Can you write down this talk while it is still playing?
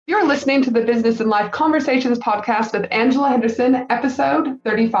listening to the Business and Life Conversations podcast with Angela Henderson, episode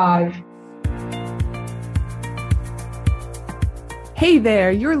 35. Hey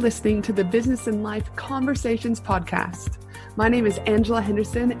there, you're listening to the Business and Life Conversations podcast. My name is Angela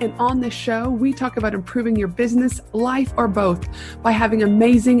Henderson, and on this show, we talk about improving your business, life, or both by having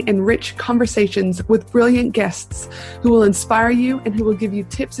amazing and rich conversations with brilliant guests who will inspire you and who will give you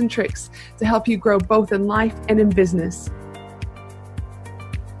tips and tricks to help you grow both in life and in business.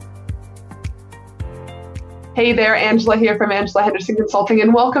 Hey there, Angela here from Angela Henderson Consulting,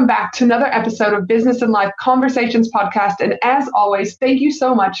 and welcome back to another episode of Business and Life Conversations podcast. And as always, thank you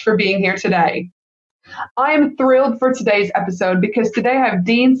so much for being here today. I am thrilled for today's episode because today I have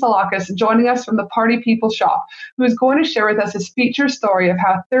Dean Salakas joining us from the Party People Shop, who is going to share with us his feature story of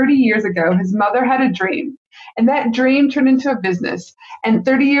how 30 years ago his mother had a dream, and that dream turned into a business. And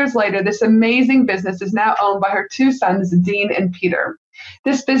 30 years later, this amazing business is now owned by her two sons, Dean and Peter.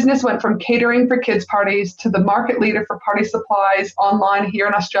 This business went from catering for kids' parties to the market leader for party supplies online here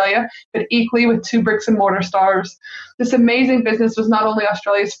in Australia, but equally with 2 bricks and mortar stores. This amazing business was not only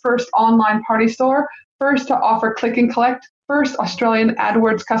Australia's first online party store, first to offer click and collect, first Australian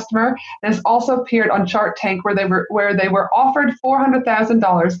AdWords customer, and has also appeared on Shark Tank where they were offered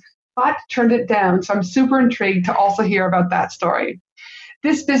 $400,000, but turned it down. So I'm super intrigued to also hear about that story.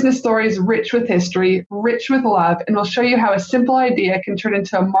 This business story is rich with history, rich with love, and will show you how a simple idea can turn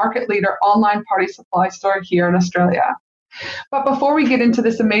into a market leader online party supply store here in Australia. But before we get into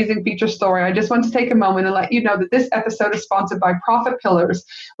this amazing feature story, I just want to take a moment and let you know that this episode is sponsored by Profit Pillars,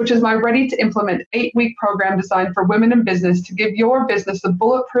 which is my ready-to-implement 8-week program designed for women in business to give your business the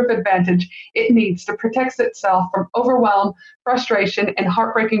bulletproof advantage it needs to protect itself from overwhelm, frustration, and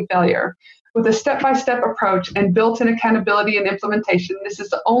heartbreaking failure. With a step-by-step approach and built-in accountability and implementation, this is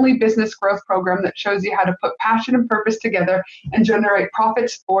the only business growth program that shows you how to put passion and purpose together and generate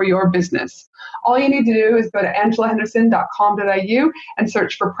profits for your business. All you need to do is go to angelahenderson.com.au and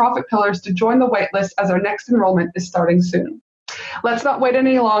search for Profit Pillars to join the waitlist as our next enrollment is starting soon. Let's not wait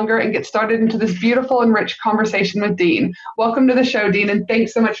any longer and get started into this beautiful and rich conversation with Dean. Welcome to the show, Dean, and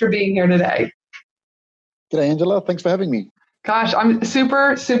thanks so much for being here today. G'day, Angela. Thanks for having me. Gosh, I'm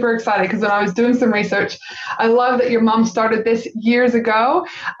super, super excited because when I was doing some research, I love that your mom started this years ago.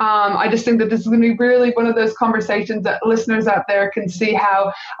 I just think that this is going to be really one of those conversations that listeners out there can see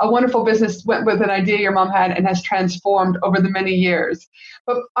how a wonderful business went with an idea your mom had and has transformed over the many years.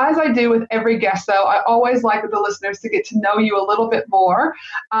 But as I do with every guest, though, I always like the listeners to get to know you a little bit more.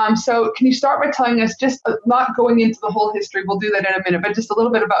 So can you start by telling us, just not going into the whole history, we'll do that in a minute, but just a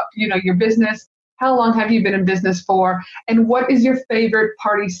little bit about, your business. How long have you been in business for? And what is your favorite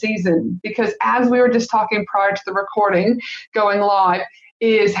party season? Because as we were just talking prior to the recording going live,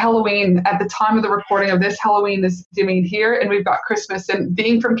 is Halloween. At the time of the recording of this, Halloween is here, and we've got Christmas. And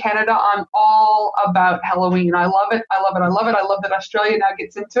being from Canada, I'm all about Halloween. I love it. I love it. I love it. I love that Australia now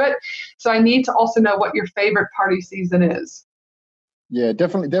gets into it. So I need to also know what your favorite party season is. Yeah,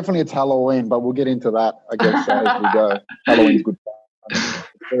 definitely it's Halloween, but we'll get into that, I guess, as we go. Halloween's good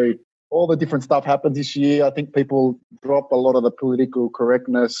fun. All the different stuff happens this year. I think people drop a lot of the political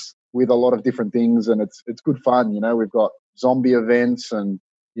correctness with a lot of different things, and it's good fun. We've got zombie events and,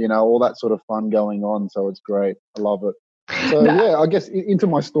 all that sort of fun going on. So it's great. I love it. So, yeah, I guess into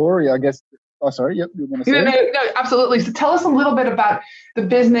my story, I guess. Oh, sorry. Yep. You were going to say? No, absolutely. So tell us a little bit about the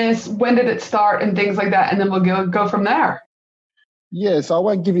business. When did it start and things like that? And then we'll go from there. Yeah, so I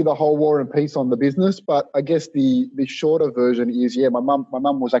won't give you the whole war and peace on the business, but I guess the shorter version is, my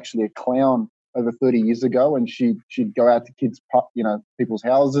mum was actually a clown over 30 years ago, and she'd go out to people's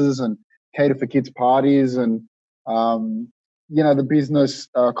houses and cater for kids' parties, and the business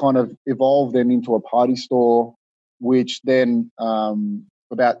kind of evolved then into a party store, which then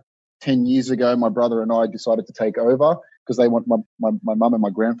about 10 years ago, my brother and I decided to take over because they want my mum and my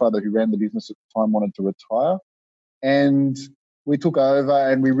grandfather, who ran the business at the time, wanted to retire, and we took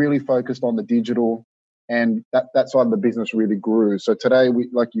over and we really focused on the digital, and that side of the business really grew. So today,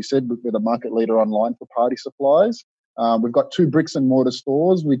 like you said, we're the market leader online for party supplies. We've got 2 bricks and mortar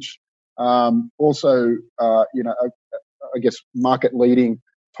stores, which also, I guess, market leading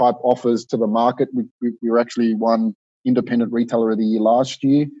type offers to the market. We were actually won Independent Retailer of the Year last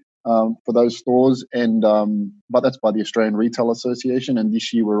year for those stores, and but that's by the Australian Retail Association. And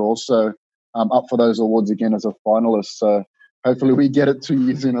this year we're also up for those awards again as a finalist. So hopefully we get it 2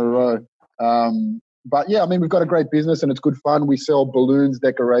 years in a row. But yeah, we've got a great business and it's good fun. We sell balloons,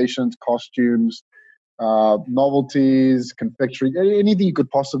 decorations, costumes, novelties, confectionery, anything you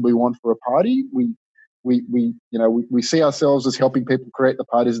could possibly want for a party. We see ourselves as helping people create the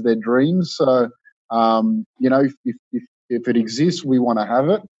parties of their dreams. So, if it exists, we want to have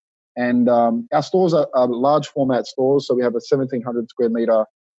it. And our stores are large format stores. So we have a 1,700 square meter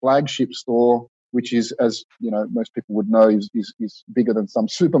flagship store, which is, as you know, most people would know, is bigger than some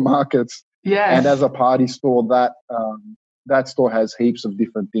supermarkets. Yes. And as a party store, that store has heaps of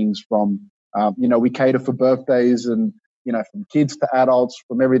different things from, we cater for birthdays and, from kids to adults,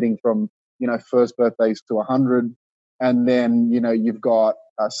 from everything from, first birthdays to 100. And then, you've got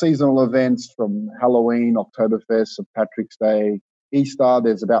seasonal events from Halloween, Oktoberfest, St. Patrick's Day, Easter.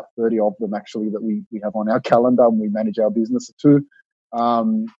 There's about 30 of them actually that we have on our calendar, and we manage our business too.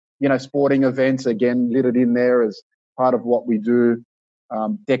 Sporting events, again, littered in there as part of what we do,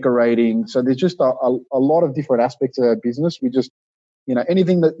 decorating. So there's just a lot of different aspects of our business. We just,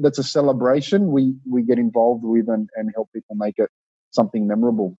 anything that's a celebration, we get involved with and help people make it something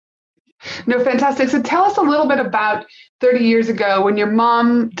memorable. No, fantastic. So tell us a little bit about 30 years ago when your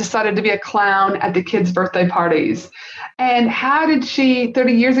mom decided to be a clown at the kids' birthday parties. And how did she,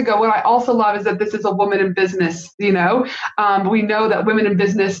 30 years ago, what I also love is that this is a woman in business, we know that women in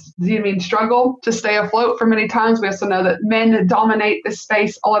business, struggle to stay afloat for many times. We also know that men dominate this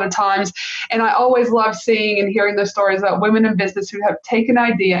space a lot of times. And I always love seeing and hearing those stories about women in business who have taken an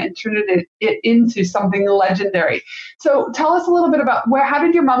idea and turned it into something legendary. So tell us a little bit about how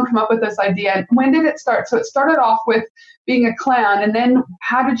did your mom come up with this idea and when did it start? So it started off with being a clown, and then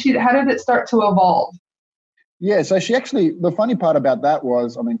how did it start to evolve? Yeah, so she actually, the funny part about that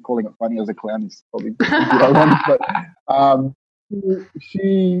was, calling it funny as a clown is probably ironic, but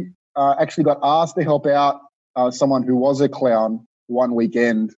she actually got asked to help out someone who was a clown one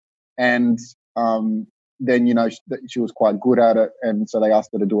weekend, and then, she was quite good at it, and so they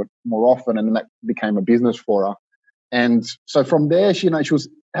asked her to do it more often, and then that became a business for her. And so from there, she was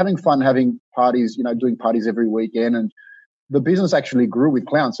having fun, having parties, doing parties every weekend, and the business actually grew with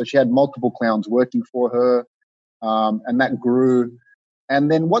clowns. So she had multiple clowns working for her, and that grew. And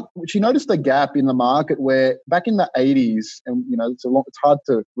then she noticed a gap in the market where back in the 80s, and it's hard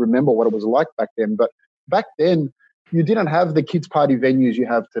to remember what it was like back then, but back then you didn't have the kids' party venues you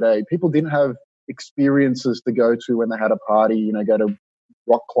have today. People didn't have experiences to go to when they had a party, go to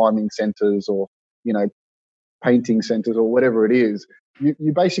rock climbing centers or, painting centers or whatever it is.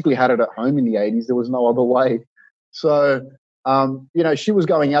 You basically had it at home in the 80s. There was no other way. So, she was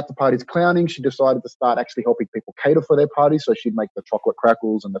going out to parties clowning. She decided to start actually helping people cater for their parties. So she'd make the chocolate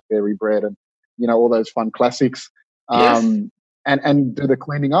crackles and the fairy bread and, all those fun classics. Yes. And do the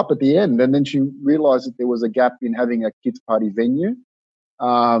cleaning up at the end. And then she realized that there was a gap in having a kids' party venue.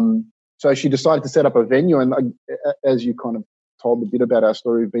 So she decided to set up a venue. And as you kind of told a bit about our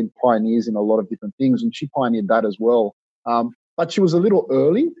story, we've been pioneers in a lot of different things, and she pioneered that as well. But she was a little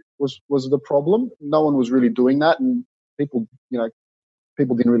early, was the problem. No one was really doing that, and people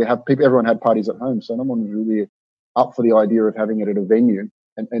didn't really have people. Everyone had parties at home, so no one was really up for the idea of having it at a venue.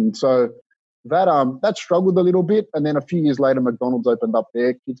 And so that struggled a little bit. And then a few years later, McDonald's opened up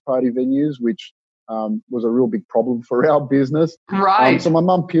their kids' party venues, which was a real big problem for our business. Right. So my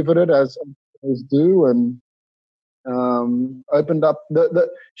mum pivoted as do and opened up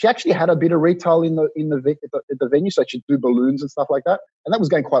she actually had a bit of retail at the venue, so she'd do balloons and stuff like that, and that was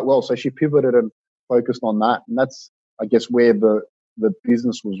going quite well. So she pivoted and focused on that, and that's, I guess, where the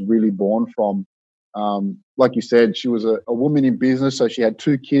business was really born from. Like you said, she was a woman in business, so she had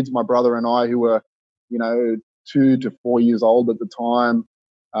two kids, my brother and I, who were 2 to 4 years old at the time.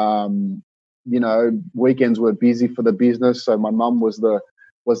 Weekends were busy for the business, so my mum was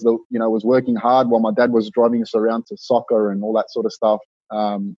working hard while my dad was driving us around to soccer and all that sort of stuff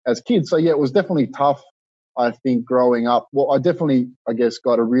as kids. So yeah, it was definitely tough, I think, growing up. Well, I definitely, I guess,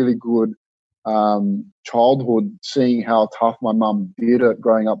 got a really good childhood seeing how tough my mum did it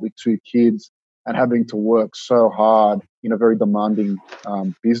growing up with two kids and having to work so hard in a very demanding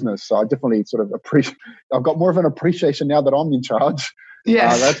business. So I definitely sort of I've got more of an appreciation now that I'm in charge.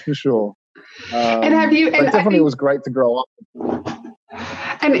 Yes. That's for sure. And it was great to grow up.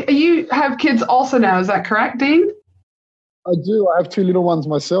 And you have kids also now, is that correct, Dean? I do. I have two little ones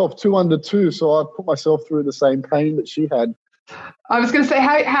myself, 2 under 2. So I put myself through the same pain that she had. I was going to say,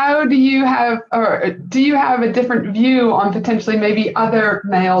 how do you have a different view on potentially maybe other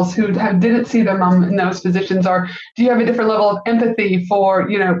males who didn't see their mom in those positions, or do you have a different level of empathy for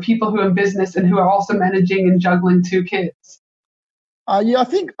people who are in business and who are also managing and juggling two kids? Yeah,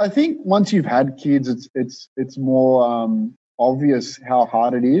 I think once you've had kids, it's more obvious how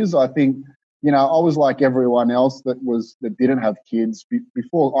hard it is. I think I was like everyone else that didn't have kids.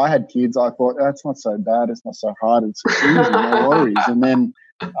 Before I had kids, I thought, it's not so bad, it's not so hard, it's easy, no worries. And then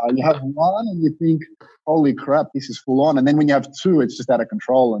you have one and you think, holy crap, this is full on. And then when you have two, it's just out of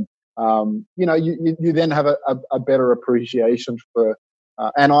control. And you then have a better appreciation for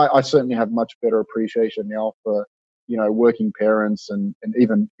And I certainly have much better appreciation now for, working parents and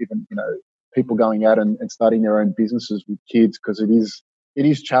even people going out and starting their own businesses with kids, because it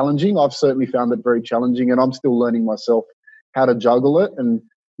is challenging. I've certainly found it very challenging, and I'm still learning myself how to juggle it and,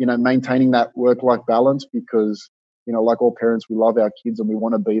 maintaining that work-life balance, because, like all parents, we love our kids and we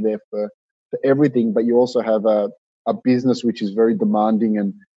want to be there for everything, but you also have a business which is very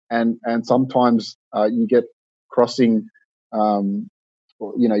demanding, and sometimes you get crossing,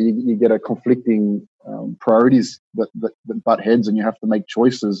 you get a conflicting priorities that butt heads, and you have to make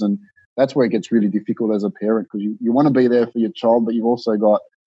choices, and that's where it gets really difficult as a parent, because you want to be there for your child, but you've also got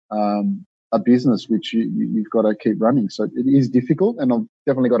a business which you've got to keep running. So it is difficult, and I've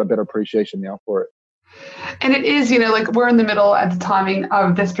definitely got a better appreciation now for it. And it is, like we're in the middle at the timing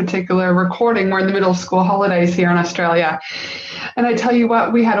of this particular recording, we're in the middle of school holidays here in Australia. And I tell you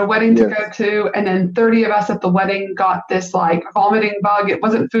what, we had a wedding to go to, and then 30 of us at the wedding got this like vomiting bug. It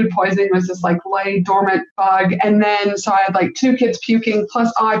wasn't food poisoning, it was this like lay dormant bug. And then so I had like 2 kids puking,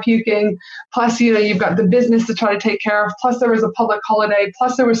 plus I puking, plus, you've got the business to try to take care of, plus there was a public holiday,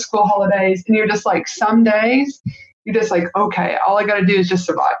 plus there was school holidays. And you're just like, some days you're just like, okay, all I got to do is just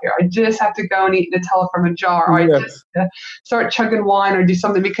survive here. I just have to go and eat Nutella from a jar, or I just start chugging wine or do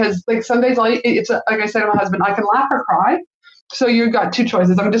something, because like some days it's like I said to my husband, I can laugh or cry. So you've got 2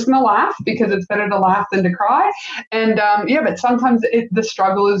 choices. I'm just going to laugh because it's better to laugh than to cry. And but sometimes the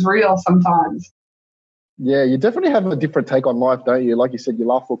struggle is real sometimes. Yeah, you definitely have a different take on life, don't you? Like you said, you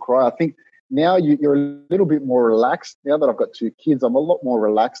laugh or cry. I think now you're a little bit more relaxed. Now that I've got 2 kids, I'm a lot more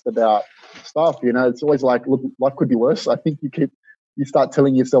relaxed about stuff. It's always like, look, life could be worse. I think you start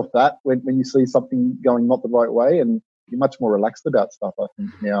telling yourself that when you see something going not the right way, and you're much more relaxed about stuff, I think,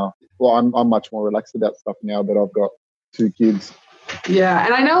 now. Well, I'm much more relaxed about stuff now that I've got 2 kids. Yeah.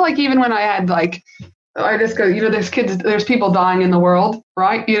 And I know, like, even when I had like, I just go, there's people dying in the world,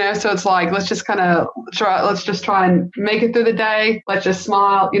 right? So it's like, let's just try and make it through the day. Let's just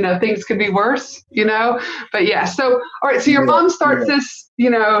smile. Things could be worse, but yeah. So, all right. So your mom starts this,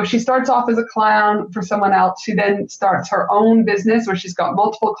 she starts off as a clown for someone else. She then starts her own business where she's got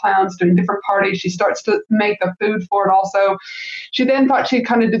multiple clowns doing different parties. She starts to make the food for it also. She then thought she'd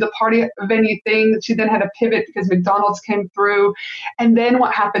kind of do the party venue thing. She then had a pivot because McDonald's came through. And then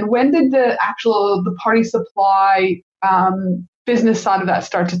what happened? When did the party supply business side of that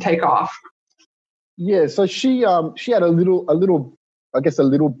start to take off? Yeah, so she had a little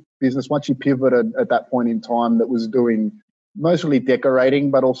business once she pivoted at that point in time that was doing mostly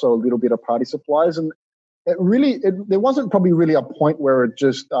decorating, but also a little bit of party supplies. And there wasn't probably really a point where it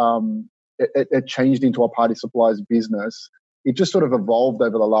just it changed into a party supplies business. It just sort of evolved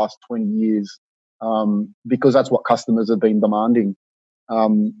over the last 20 years because that's what customers have been demanding.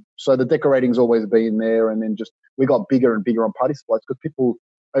 So the decorating's always been there, and then just we got bigger and bigger on party supplies because people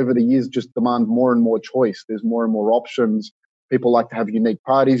over the years just demand more and more choice. There's more and more options. People like to have unique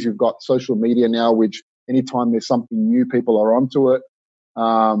parties. You've got social media now, which anytime there's something new, people are onto it.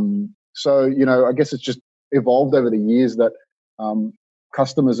 So, I guess it's just evolved over the years that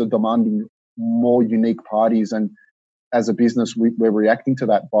customers are demanding more unique parties. And as a business, we're reacting to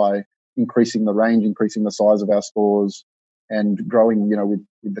that by increasing the range, increasing the size of our stores, and growing,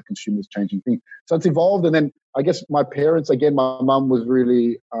 with the consumers changing things. So it's evolved. And then I guess my parents, again, my mum was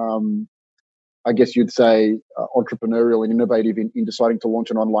really, I guess you'd say, entrepreneurial and innovative in deciding to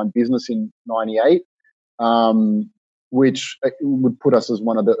launch an online business in '98, which would put us as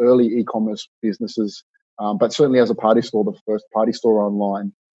one of the early e-commerce businesses, but certainly as a party store, the first party store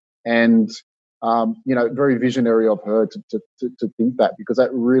online. And, very visionary of her to think that, because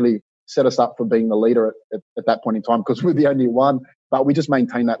that really set us up for being the leader at that point in time, because we're the only one. But we just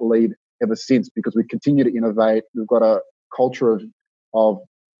maintain that lead ever since, because we continue to innovate. We've got a culture of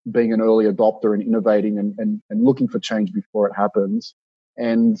being an early adopter and innovating and looking for change before it happens.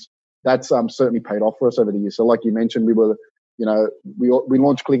 And that's certainly paid off for us over the years. So like you mentioned, we were, we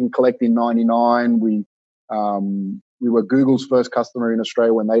launched Click and Collect in '99. We were Google's first customer in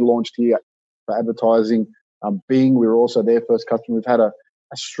Australia when they launched here for advertising. Bing, we were also their first customer. We've had a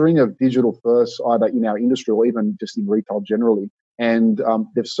string of digital firsts, either in our industry or even just in retail generally. And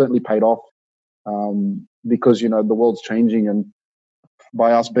they've certainly paid off because, the world's changing. And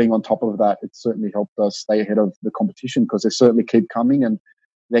by us being on top of that, it's certainly helped us stay ahead of the competition, because they certainly keep coming and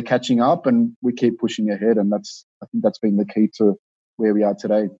they're catching up, and we keep pushing ahead. And I think that's been the key to where we are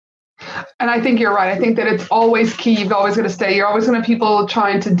today. And I think you're right. I think that it's always key. You've always got to stay. You're always going to have people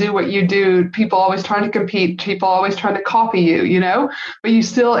trying to do what you do, people always trying to compete, people always trying to copy you, you know, but you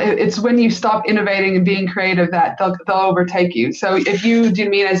still, it's when you stop innovating and being creative that they'll overtake you. So if you, do you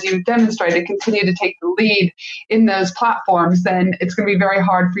mean, as you demonstrated, continue to take the lead in those platforms, then it's going to be very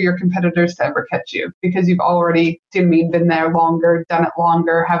hard for your competitors to ever catch you because you've already, do you mean, been there longer, done it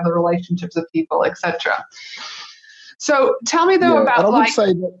longer, have the relationships with people, etc. So tell me though about, and I would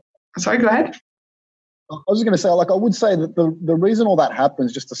say that, sorry, go ahead. I was just going to say, like, I would say that the reason all that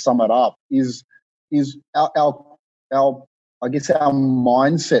happens, just to sum it up, is our I guess our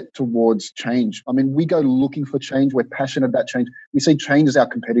mindset towards change. I mean, we go looking for change. We're passionate about change. We see change as our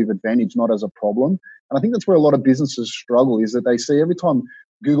competitive advantage, not as a problem. And I think that's where a lot of businesses struggle, is that they see every time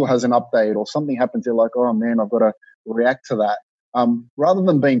Google has an update or something happens, they're like, oh man, I've got to react to that. Rather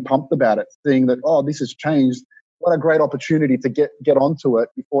than being pumped about it, seeing that, oh, this has changed, what a great opportunity to get onto it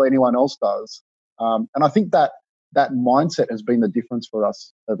before anyone else does. And I think that mindset has been the difference for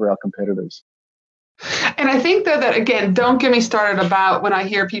us over our competitors. And I think though that, again, don't get me started about when I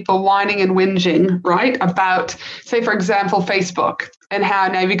hear people whining and whinging, right? About, say, for example, Facebook and how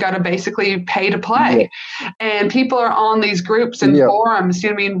now you got to basically pay to play. Yeah. And people are on these groups and forums, you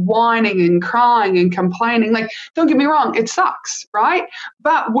know what I mean, whining and crying and complaining. Like, don't get me wrong, it sucks, right?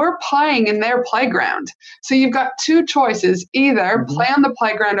 But we're playing in their playground. So you've got two choices, either play on the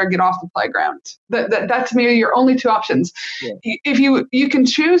playground or get off the playground. That to me are your only two options. Yeah. If you can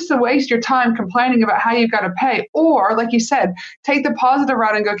choose to waste your time complaining about how you've got to pay, or like you said, take the positive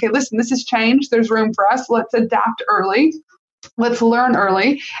route and go, okay, listen, this has changed. There's room for us. Let's adapt early. Let's learn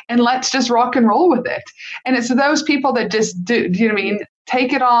early and let's just rock and roll with it. And it's those people that just do you know what I mean?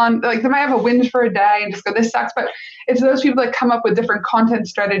 Take it on, like they might have a whinge for a day and just go, this sucks. But it's those people that come up with different content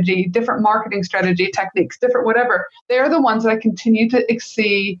strategy, different marketing strategy, techniques, different whatever. They're the ones that continue to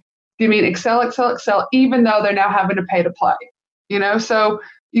excel, even though they're now having to pay to play, you know? So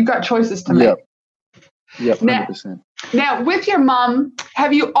you've got choices to make. Yeah, 100%. Now, with your mom,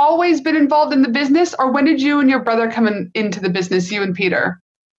 have you always been involved in the business, or when did you and your brother come into the business, you and Peter?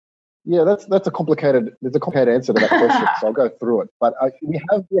 Yeah, there's a complicated answer to that question, so I'll go through it. But we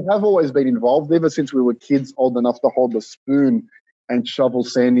have always been involved ever since we were kids, old enough to hold the spoon and shovel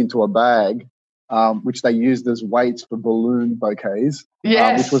sand into a bag, which they used as weights for balloon bouquets,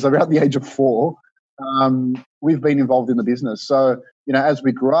 which was around the age of 4. We've been involved in the business. So, you know, as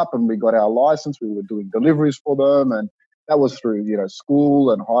we grew up and we got our license, we were doing deliveries for them. And that was through, you know,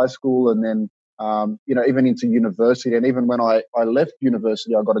 school and high school and then, you know, even into university. And even when I left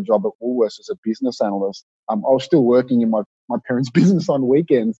university, I got a job at Woolworths as a business analyst. I was still working in my parents' business on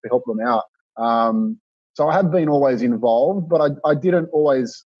weekends to help them out. So I have been always involved, but I didn't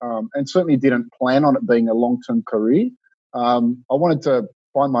always, and certainly didn't plan on it being a long-term career. I wanted to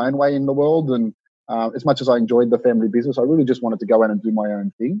find my own way in the world, and as much as I enjoyed the family business, I really just wanted to go in and do my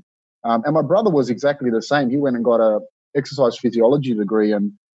own thing. And my brother was exactly the same. He went and got a exercise physiology degree,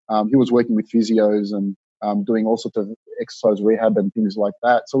 and he was working with physios and doing all sorts of exercise rehab and things like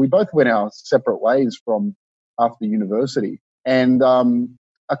that. So we both went our separate ways from after university. And about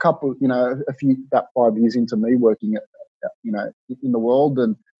 5 years into me working at, you know, in the world,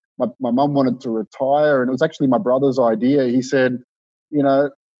 and my mum wanted to retire, and it was actually my brother's idea. He said, you know,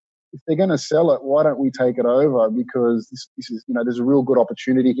 if they're going to sell it, why don't we take it over? Because this is, you know, there's a real good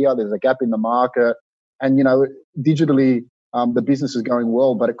opportunity here. There's a gap in the market, and you know, digitally, the business is going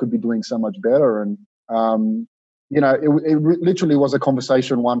well, but it could be doing so much better. And you know, it literally was a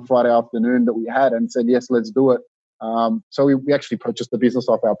conversation one Friday afternoon that we had, and said, yes, let's do it. So we actually purchased the business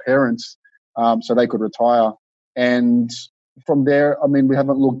off our parents, so they could retire. And from there, I mean, we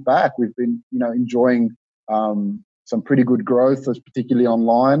haven't looked back. We've been, you know, enjoying some pretty good growth, particularly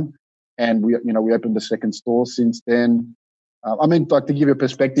online. And we opened a second store since then. I mean, like, to give you a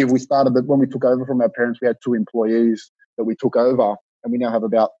perspective, we started when we took over from our parents, we had 2 employees that we took over, and we now have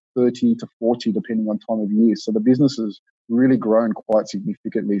about 30 to 40, depending on time of year. So the business has really grown quite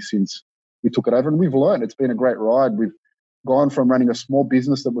significantly since we took it over, and we've learned. It's been a great ride. We've gone from running a small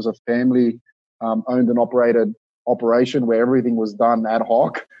business that was a family owned and operated operation where everything was done ad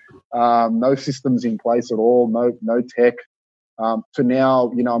hoc, no systems in place at all, no tech, to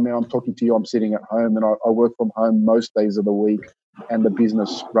now, you know, I mean, I'm talking to you, I'm sitting at home, and I work from home most days of the week, and the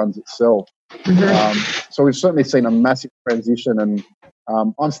business runs itself. So we've certainly seen a massive transition, and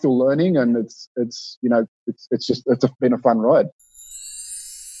I'm still learning, and it's been a fun ride.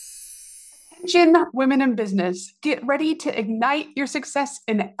 Attention, women in business, get ready to ignite your success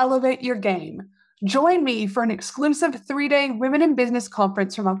and elevate your game. Join me for an exclusive 3-day Women in Business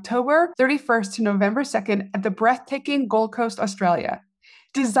conference from October 31st to November 2nd at the breathtaking Gold Coast, Australia.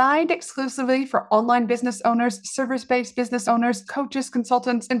 Designed exclusively for online business owners, service-based business owners, coaches,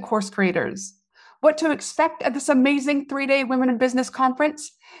 consultants, and course creators. What to expect at this amazing 3-day Women in Business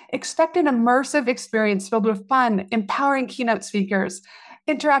conference? Expect an immersive experience filled with fun, empowering keynote speakers,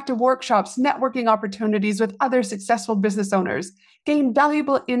 interactive workshops, networking opportunities with other successful business owners, gain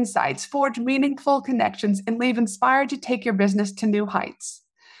valuable insights, forge meaningful connections, and leave inspired to take your business to new heights.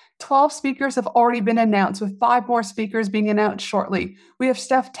 12 speakers have already been announced, with 5 more speakers being announced shortly. We have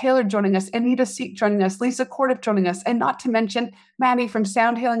Steph Taylor joining us, Anita Seek joining us, Lisa Cordiff joining us, and not to mention Maddie from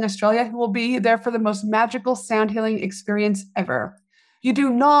Sound Healing Australia, who will be there for the most magical sound healing experience ever. You do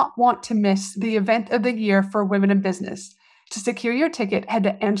not want to miss the event of the year for women in business. To secure your ticket, head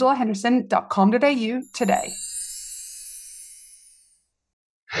to angelahenderson.com.au today.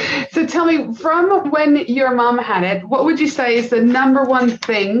 So tell me, from when your mom had it, what would you say is the number one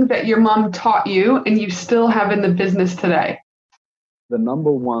thing that your mom taught you and you still have in the business today? The number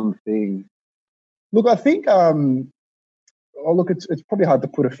one thing. Look, I think, it's probably hard to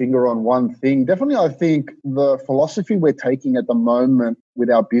put a finger on one thing. Definitely, I think the philosophy we're taking at the moment with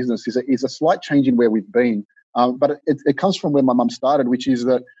our business is a slight change in where we've been. But it comes from where my mum started, which is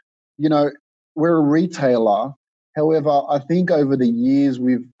that, we're a retailer. However, I think over the years,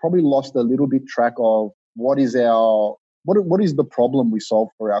 we've probably lost a little bit track of what is the problem we solve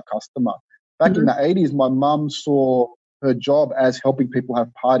for our customer. Back in the 80s, my mum saw her job as helping people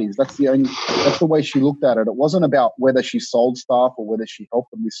have parties. That's the way she looked at it. It wasn't about whether she sold stuff or whether she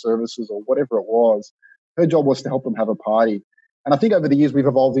helped them with services or whatever it was. Her job was to help them have a party. And I think over the years, we've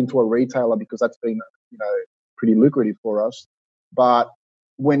evolved into a retailer because that's been, pretty lucrative for us. But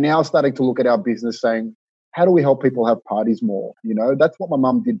we're now starting to look at our business saying, how do we help people have parties more? That's what my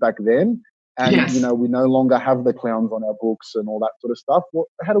mum did back then. And, yes. We no longer have the clowns on our books and all that sort of stuff. Well,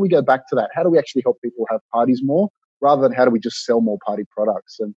 how do we go back to that? How do we actually help people have parties more rather than how do we just sell more party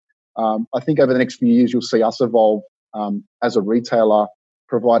products? And I think over the next few years, you'll see us evolve as a retailer,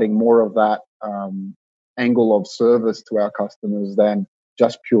 providing more of that angle of service to our customers than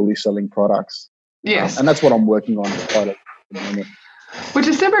just purely selling products. Yes. And that's what I'm working on quite at the moment. Which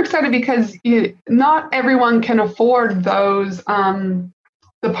is super exciting because not everyone can afford those,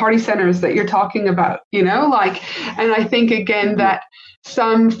 the party centers that you're talking about, and I think again that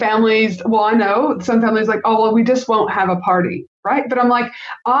some families, I know some families we just won't have a party, right? But I'm like,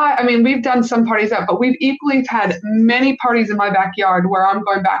 I mean, we've done some parties out, but we've equally had many parties in my backyard where I'm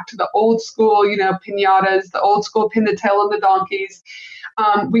going back to the old school, piñatas, the old school pin the tail on the donkeys.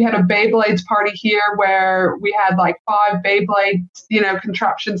 We had a Beyblades party here where we had 5 Beyblade,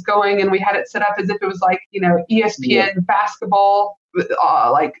 contraptions going, and we had it set up as if it was ESPN basketball,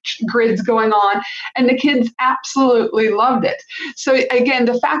 grids going on, and the kids absolutely loved it. So again,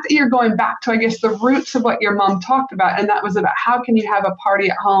 the fact that you're going back to, I guess, the roots of what your mom talked about, and that was about how can you have a party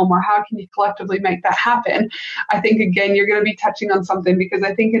at home or how can you collectively make that happen? I think, again, you're going to be touching on something because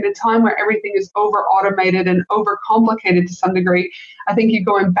I think in a time where everything is over automated and over complicated to some degree, I think you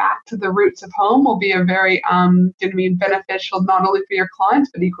going back to the roots of home will be a very beneficial not only for your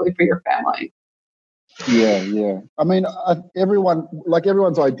clients, but equally for your family. Yeah. I mean,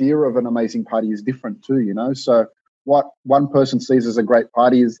 everyone's idea of an amazing party is different too, So what one person sees as a great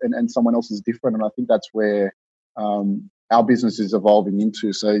party and someone else is different. And I think that's where our business is evolving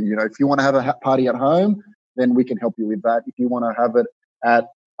into. So, if you want to have a party at home, then we can help you with that. If you want to have it at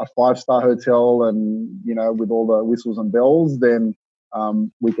a 5-star hotel and, with all the whistles and bells, then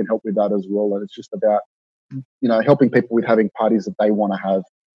we can help with that as well. And it's just about, helping people with having parties that they want to have.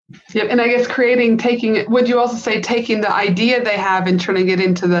 Yep, and I guess would you also say taking the idea they have and turning it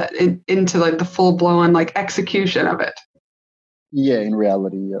into the full blown execution of it? Yeah, in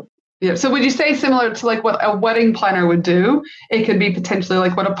reality, yeah. Yeah. So would you say similar to what a wedding planner would do? It could be potentially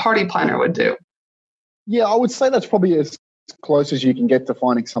what a party planner would do. Yeah, I would say that's probably as close as you can get to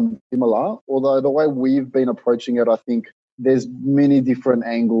finding something similar. Although the way we've been approaching it, I think there's many different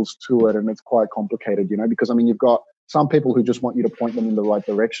angles to it, and it's quite complicated, because you've got some people who just want you to point them in the right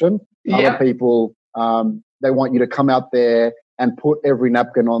direction. Other people, they want you to come out there and put every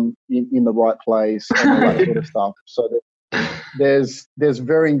napkin on in the right place and all that sort of stuff. So there's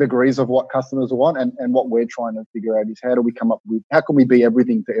varying degrees of what customers want, and what we're trying to figure out is how can we be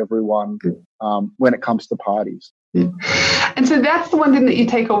everything to everyone when it comes to parties. And so that's the one thing that you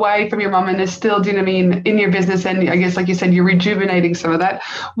take away from your mom and is still, in your business. And I guess, like you said, you're rejuvenating some of that.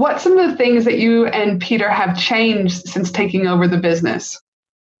 What's some of the things that you and Peter have changed since taking over the business?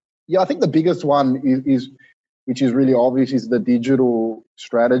 Yeah, I think the biggest one is which is really obvious, is the digital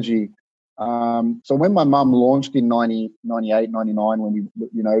strategy. So when my mum launched in 98, 99, when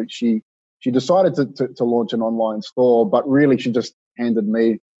she decided to launch an online store, but really she just handed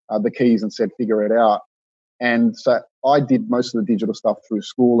me the keys and said, figure it out. And so I did most of the digital stuff through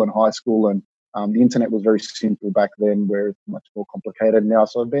school and high school, and the internet was very simple back then, where it's much more complicated now.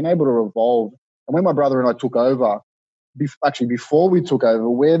 So I've been able to evolve. And when my brother and I took over, before we took over,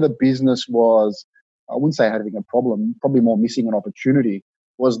 where the business was, I wouldn't say having a problem, probably more missing an opportunity,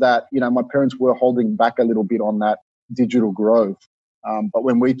 was that, my parents were holding back a little bit on that digital growth. But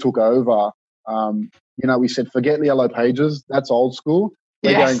when we took over, we said, forget the yellow pages. That's old school.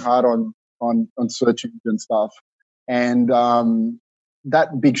 We're going hard on search engine stuff. And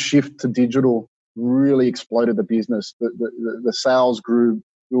that big shift to digital really exploded the business. The sales grew.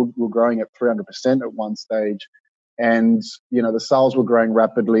 We were growing at 300% at one stage. And, the sales were growing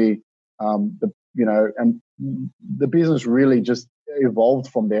rapidly. And the business really just evolved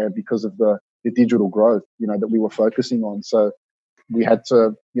from there because of the digital growth, that we were focusing on. So we had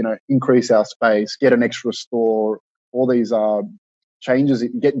to, increase our space, get an extra store, all these changes,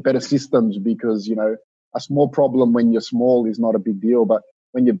 get better systems, because, a small problem when you're small is not a big deal, but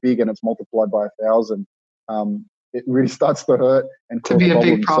when you're big and it's multiplied by 1,000, it really starts to hurt and cause a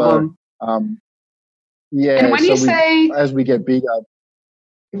big problem. So, and when as we get bigger.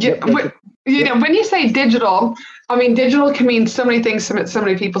 When you say digital, digital can mean so many things to so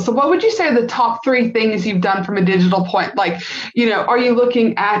many people. So what would you say are the top 3 things you've done from a digital point? Like, are you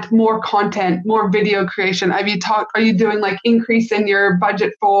looking at more content, more video creation? Are you doing like increase in your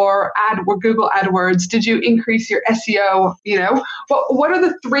budget for Google AdWords? Did you increase your SEO? What are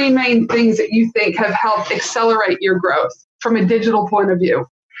the 3 main things that you think have helped accelerate your growth from a digital point of view?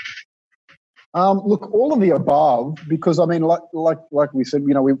 Look, all of the above, because like we said,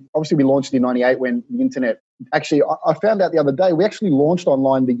 we launched in '98 when the internet. Actually, I found out the other day we actually launched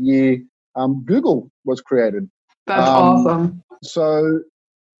online the year Google was created. That's awesome. So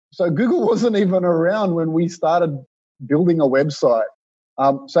Google wasn't even around when we started building a website.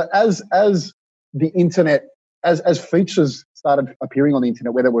 So as the internet, as features started appearing on the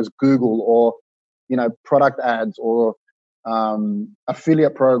internet, whether it was Google or product ads or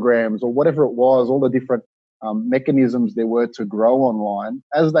affiliate programs or whatever it was, all the different mechanisms there were to grow online,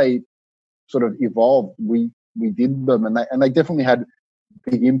 as they sort of evolved, we did them, and they definitely had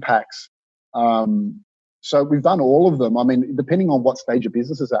big impacts. So we've done all of them. Depending on what stage your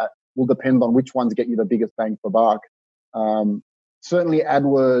business is at, will depend on which ones get you the biggest bang for buck. Certainly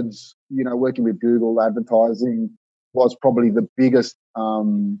AdWords, working with Google advertising was probably the biggest,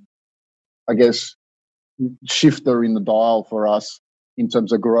 shifter in the dial for us in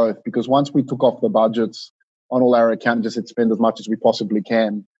terms of growth, because once we took off the budgets on all our accounts and just said spend as much as we possibly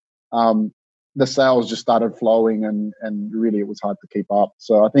can, the sales just started flowing, and really it was hard to keep up.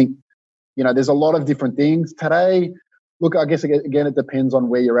 So I think, there's a lot of different things today. Look, I guess again, it depends on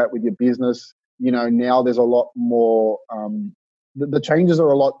where you're at with your business. Now there's a lot more, the changes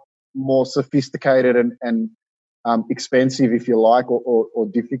are a lot more sophisticated and expensive, if you like, or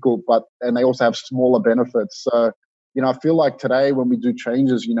difficult, and they also have smaller benefits. So, I feel like today when we do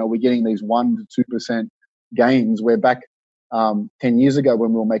changes, we're getting these 1% to 2% gains, where back 10 years ago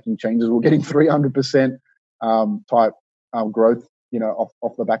when we were making changes, we we're getting 300% type growth,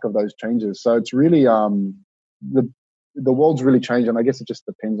 off the back of those changes. So it's really, the world's really changed, and I guess it just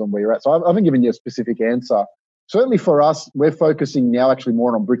depends on where you're at. So I haven't given you a specific answer. Certainly for us, we're focusing now actually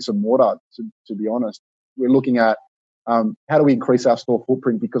more on bricks and mortar, to be honest. We're looking at how do we increase our store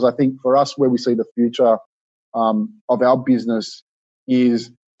footprint, because I think for us, where we see the future of our business is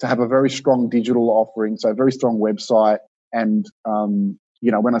to have a very strong digital offering, so a very strong website. And,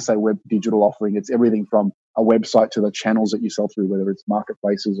 when I say web digital offering, it's everything from a website to the channels that you sell through, whether it's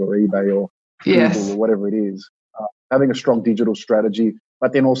marketplaces or eBay or Google or whatever it is. Having a strong digital strategy,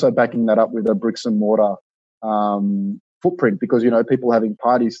 but then also backing that up with a bricks and mortar footprint, because, people having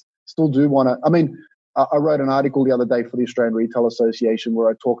parties still do want to, I wrote an article the other day for the Australian Retail Association where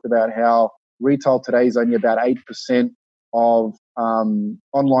I talked about how retail today is only about 8% of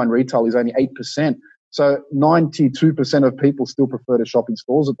online retail is only 8%. So 92% of people still prefer to shop in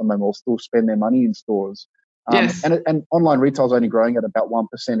stores at the moment, or still spend their money in stores. And online retail is only growing at about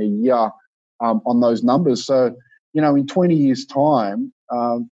 1% a year on those numbers. So, in 20 years' time,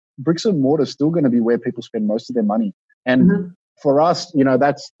 bricks and mortar is still going to be where people spend most of their money. And for us,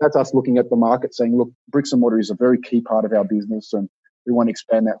 that's us looking at the market saying, look, bricks and mortar is a very key part of our business, and we want to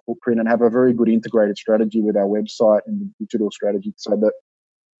expand that footprint and have a very good integrated strategy with our website and digital strategy, so that,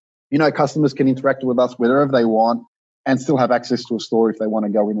 customers can interact with us wherever they want and still have access to a store if they want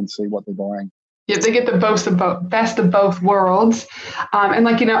to go in and see what they're buying. Yeah, they get the best of both worlds. And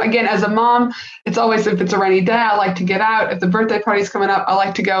like, again, as a mom, it's always, if it's a rainy day, I like to get out. If the birthday party's coming up, I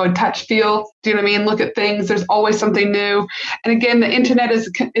like to go and touch, feel, do you know what I mean? Look at things. There's always something new. And again, the internet is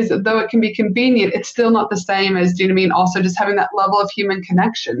though it can be convenient, it's still not the same as, do you know what I mean? Also just having that level of human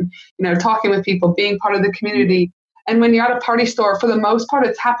connection, talking with people, being part of the community. And when you're at a party store, for the most part,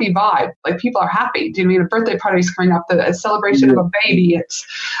 it's happy vibe. Like people are happy. Do you mean a birthday party is coming up, a celebration of a baby, it's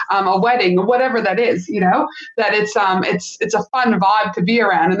a wedding, or whatever that is, that it's a fun vibe to be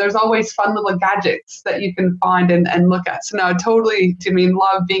around. And there's always fun little gadgets that you can find and look at. So no, I totally,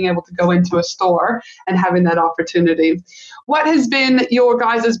 love being able to go into a store and having that opportunity. What has been your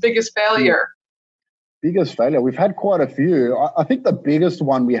guys' biggest failure? Biggest failure? We've had quite a few. I think the biggest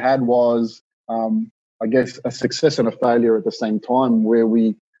one we had was, I guess, a success and a failure at the same time, where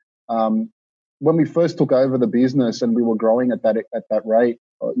we, when we first took over the business and we were growing at that rate,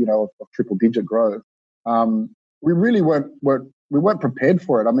 of triple digit growth, we really weren't prepared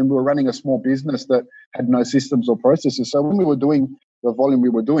for it. I mean, we were running a small business that had no systems or processes. So when we were doing the volume we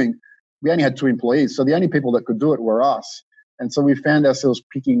were doing, we only had 2 employees. So the only people that could do it were us. And so we found ourselves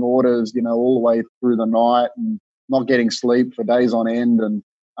picking orders, all the way through the night and not getting sleep for days on end. And,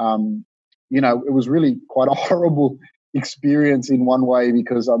 it was really quite a horrible experience in one way,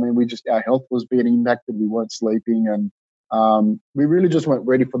 because, I mean, our health was being impacted. We weren't sleeping, and we really just weren't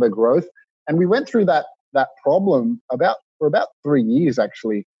ready for the growth. And we went through that problem for about 3 years,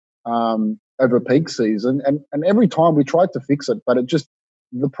 actually, over peak season. And every time we tried to fix it, but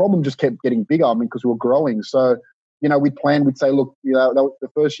the problem just kept getting bigger. I mean, because we were growing. So, we'd say, look, the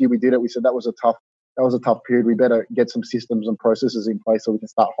first year we did it, we said that was a tough period. We better get some systems and processes in place so we can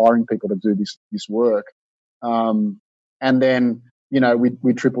start hiring people to do this work. And then,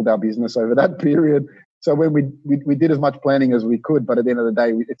 we tripled our business over that period. So when we did as much planning as we could, but at the end of the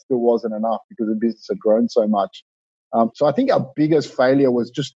day, it still wasn't enough because the business had grown so much. So I think our biggest failure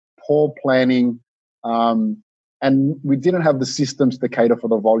was just poor planning, and we didn't have the systems to cater for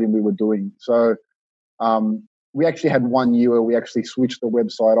the volume we were doing. So we actually had 1 year where we actually switched the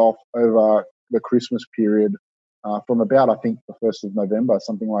website off over the Christmas period, from about, I think, the 1st of November,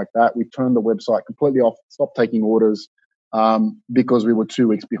 something like that. We turned the website completely off, stopped taking orders, because we were 2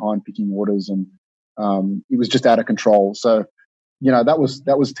 weeks behind picking orders, and it was just out of control. So, that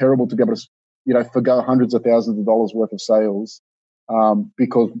was terrible to be able to, forgo hundreds of thousands of dollars worth of sales,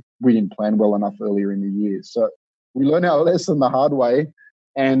 because we didn't plan well enough earlier in the year. So we learned our lesson the hard way.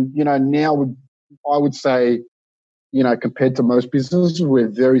 And, now I would say, compared to most businesses, we're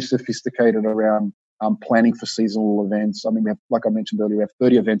very sophisticated around planning for seasonal events. I mean, we have, like I mentioned earlier, we have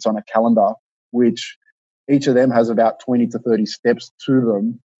 30 events on a calendar, which each of them has about 20 to 30 steps to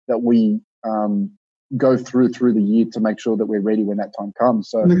them that we go through the year to make sure that we're ready when that time comes.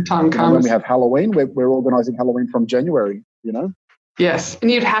 So when we have Halloween, we're organising Halloween from January, Yes, and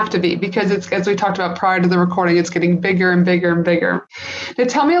you'd have to be, because it's, as we talked about prior to the recording, it's getting bigger and bigger and bigger. Now,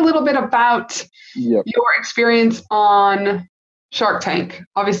 tell me a little bit about your experience on Shark Tank.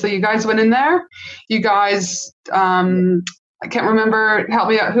 Obviously, you guys went in there. You guys, I can't remember, help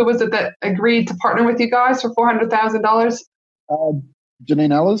me out, who was it that agreed to partner with you guys for $400,000?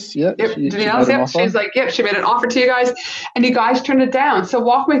 Janine Ellis, yeah. Yep, Janine Ellis, yep. She's like, yep, she made an offer to you guys, and you guys turned it down. So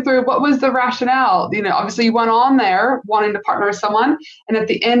walk me through, what was the rationale? Obviously you went on there wanting to partner with someone, and at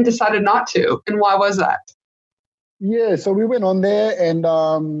the end decided not to. And why was that? Yeah, so we went on there, and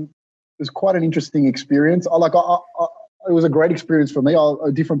it was quite an interesting experience. It was a great experience for me.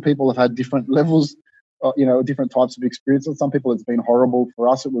 Different people have had different levels, different types of experiences. Some people it's been horrible. For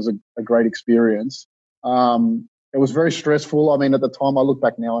us, it was a great experience. It was very stressful. I mean, at the time, I look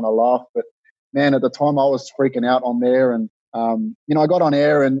back now and I laugh, but man, at the time I was freaking out on there. And, I got on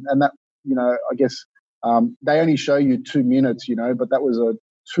air and that, I guess they only show you 2 minutes, but that was a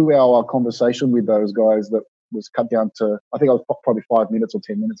 2-hour conversation with those guys that was cut down to, I think it was probably 5 minutes or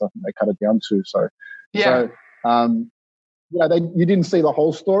 10 minutes. I think they cut it down to. So, yeah. You didn't see the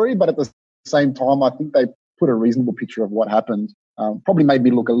whole story, but at the same time, I think they put a reasonable picture of what happened. Probably made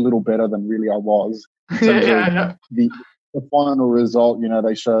me look a little better than really I was. Yeah. The final result,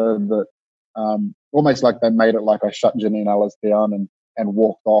 they showed that almost like they made it like I shut Janine Ellis down and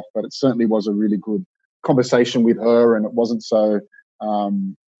walked off. But it certainly was a really good conversation with her, and it wasn't so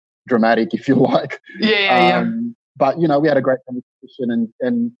dramatic, if you like. Yeah. But, we had a great conversation.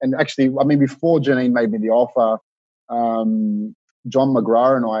 And actually, I mean, before Janine made me the offer, John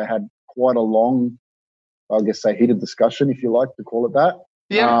McGrath and I had quite a long, I guess, say heated discussion, if you like to call it that.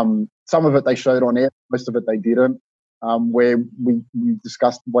 Yeah. Some of it they showed on air, most of it they didn't, where we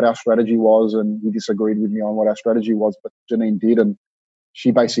discussed what our strategy was, and he disagreed with me on what our strategy was, but Janine did. And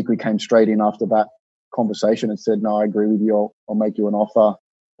she basically came straight in after that conversation and said, "No, I agree with you. I'll make you an offer.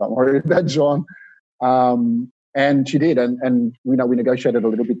 Don't worry about John." And she did, and we negotiated a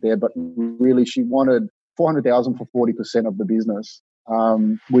little bit there, but really she wanted 400,000 for 40% of the business,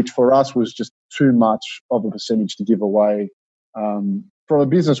 which for us was just too much of a percentage to give away. For a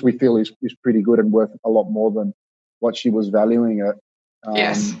business we feel is pretty good and worth a lot more than what she was valuing it.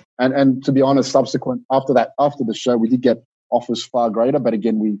 Yes. And to be honest, subsequent after the show, we did get offers far greater, but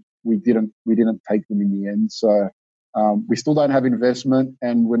again, we didn't take them in the end. So we still don't have investment,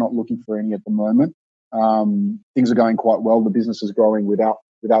 and we're not looking for any at the moment. Things are going quite well. The business is growing without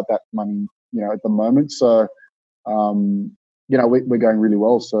that money, at the moment. So we're going really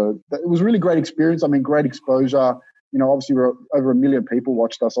well. So it was a really great experience. I mean, great exposure. Obviously, over 1 million people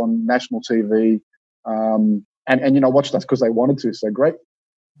watched us on national TV, and watched us because they wanted to. So great,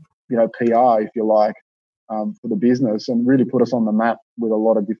 PR, if you like, for the business, and really put us on the map with a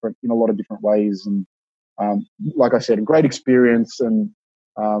lot of different ways. And like I said, a great experience. And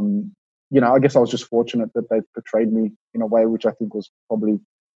I guess I was just fortunate that they portrayed me in a way which I think was probably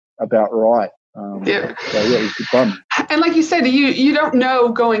about right. Yeah. So yeah, it was good fun. And like you said, you don't know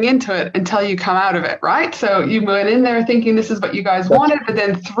going into it until you come out of it, right? So you went in there thinking this is what you guys wanted, but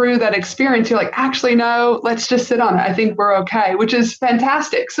then through that experience, you're like, actually, no, let's just sit on it. I think we're okay, which is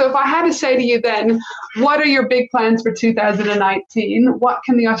fantastic. So if I had to say to you then, what are your big plans for 2019? What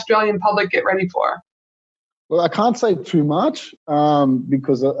can the Australian public get ready for? Well, I can't say too much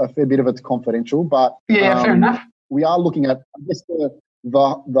because a fair bit of it's confidential, but yeah, fair enough. We are looking at, I guess,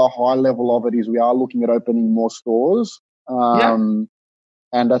 the high level of it is we are looking at opening more stores. And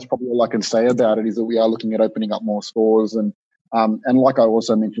that's probably all I can say about it, is that we are looking at opening up more stores. And like I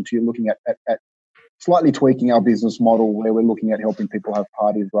also mentioned to you, looking at slightly tweaking our business model, where we're looking at helping people have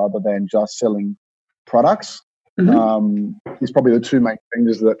parties rather than just selling products. Is probably the two main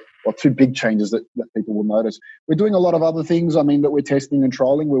changes two big changes that people will notice. We're doing a lot of other things, that we're testing and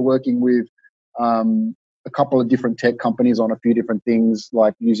trialing. We're working with a couple of different tech companies on a few different things,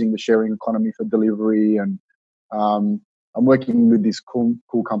 like using the sharing economy for delivery. And I'm working with this cool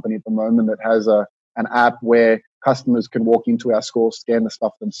company at the moment that has an app where customers can walk into our store, scan the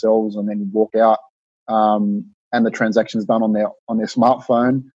stuff themselves, and then walk out. And the transaction's done on their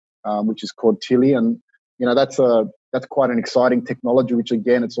smartphone, which is called Tilly. And that's quite an exciting technology, which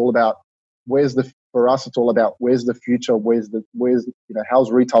again, it's all about for us, it's all about where's the future,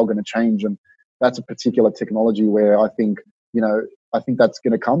 how's retail going to change? And that's a particular technology where I think that's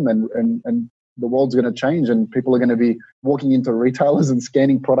going to come, and the world's going to change, and people are going to be walking into retailers and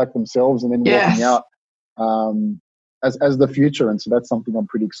scanning product themselves and then walking out as the future. And so that's something I'm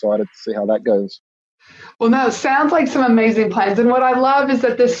pretty excited to see how that goes. Well, no, it sounds like some amazing plans. And what I love is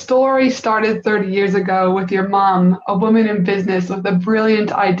that this story started 30 years ago with your mom, a woman in business with a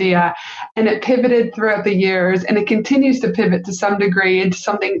brilliant idea, and it pivoted throughout the years, and it continues to pivot to some degree into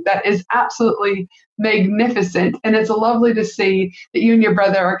something that is absolutely magnificent. And it's lovely to see that you and your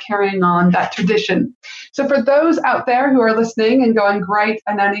brother are carrying on that tradition. So for those out there who are listening and going, great,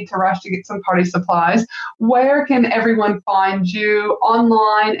 and I need to rush to get some party supplies, where can everyone find you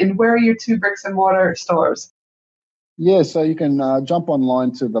online, and where are your 2 bricks and mortar stores? Yeah, so you can jump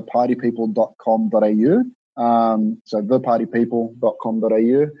online to thepartypeople.com.au. So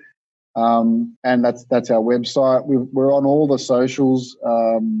thepartypeople.com.au. And that's our website. We're on all the socials.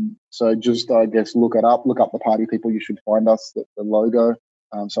 So just, I guess, look up the Party People. You should find us, the logo.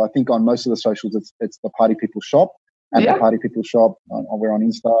 So I think on most of the socials, it's the Party People Shop and the Party People Shop. We're on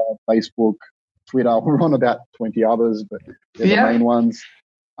Insta, Facebook, Twitter. We're on about 20 others, but they're the main ones.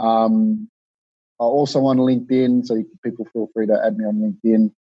 Also on LinkedIn, so people feel free to add me on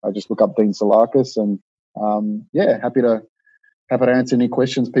LinkedIn. I just look up Dean Salakas, and happy to answer any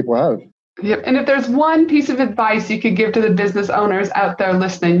questions people have. Yep. And if there's one piece of advice you could give to the business owners out there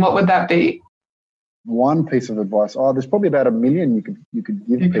listening, what would that be? One piece of advice? Oh, there's probably about 1 million you could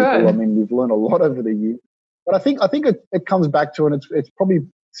give people. I mean, we've learned a lot over the years, but I think it comes back to, and it's probably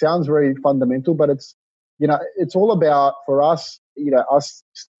sounds very fundamental, but it's all about, for us,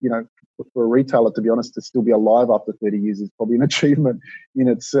 for a retailer, to be honest, to still be alive after 30 years is probably an achievement in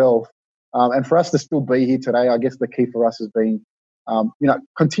itself. And for us to still be here today, I guess the key for us has been,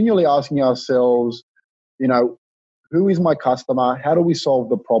 continually asking ourselves, who is my customer? How do we solve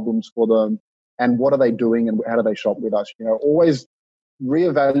the problems for them? And what are they doing? And how do they shop with us? Always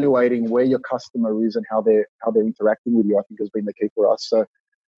reevaluating where your customer is and how they're interacting with you, I think, has been the key for us. So,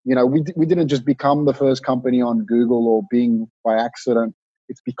 we didn't just become the first company on Google or Bing by accident.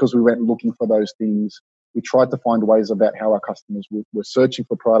 It's because we went looking for those things. We tried to find ways about how our customers were searching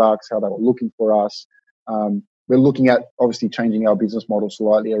for products, how they were looking for us. we're looking at obviously changing our business model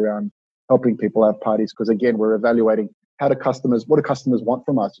slightly around helping people have parties, because again, we're evaluating what do customers want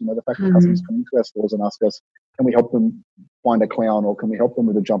from us? The fact that customers come into our stores and ask us, can we help them find a clown, or can we help them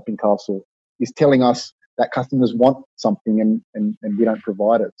with a jumping castle, is telling us that customers want something and we don't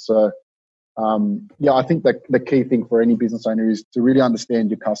provide it. So I think that the key thing for any business owner is to really understand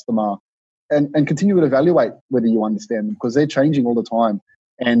your customer and continue to evaluate whether you understand them, because they're changing all the time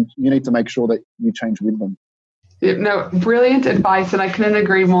and you need to make sure that you change with them. No, brilliant advice, and I couldn't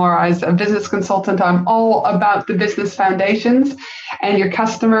agree more. As a business consultant, I'm all about the business foundations, and your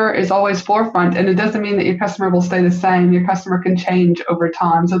customer is always forefront, and it doesn't mean that your customer will stay the same. Your customer can change over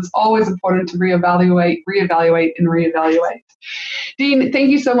time, so it's always important to reevaluate, and reevaluate. Dean,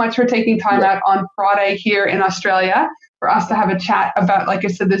 thank you so much for taking time out on Friday here in Australia for us to have a chat about, like I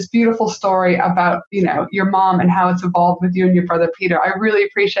said, this beautiful story about, your mom and how it's evolved with you and your brother, Peter. I really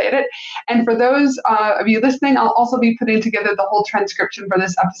appreciate it. And for those of you listening, I'll also be putting together the whole transcription for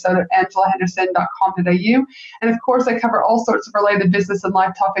this episode at angelahenderson.com.au. And of course, I cover all sorts of related business and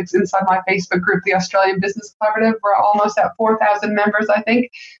life topics inside my Facebook group, the Australian Business Collaborative. We're almost at 4,000 members, I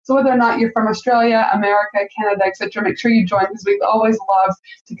think. So whether or not you're from Australia, America, Canada, etc., make sure you join, because we always love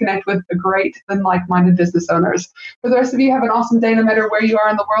to connect with great and like-minded business owners. For the rest of you, have an awesome day no matter where you are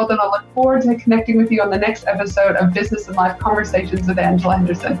in the world, and I look forward to connecting with you on the next episode of Business and Life Conversations with Angela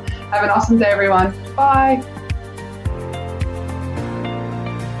Henderson. Have an awesome day, everyone. Bye.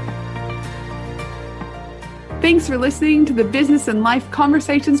 Thanks for listening to the Business and Life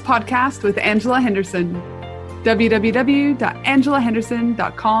Conversations podcast with Angela Henderson.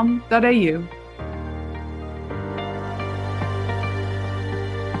 www.angelahenderson.com.au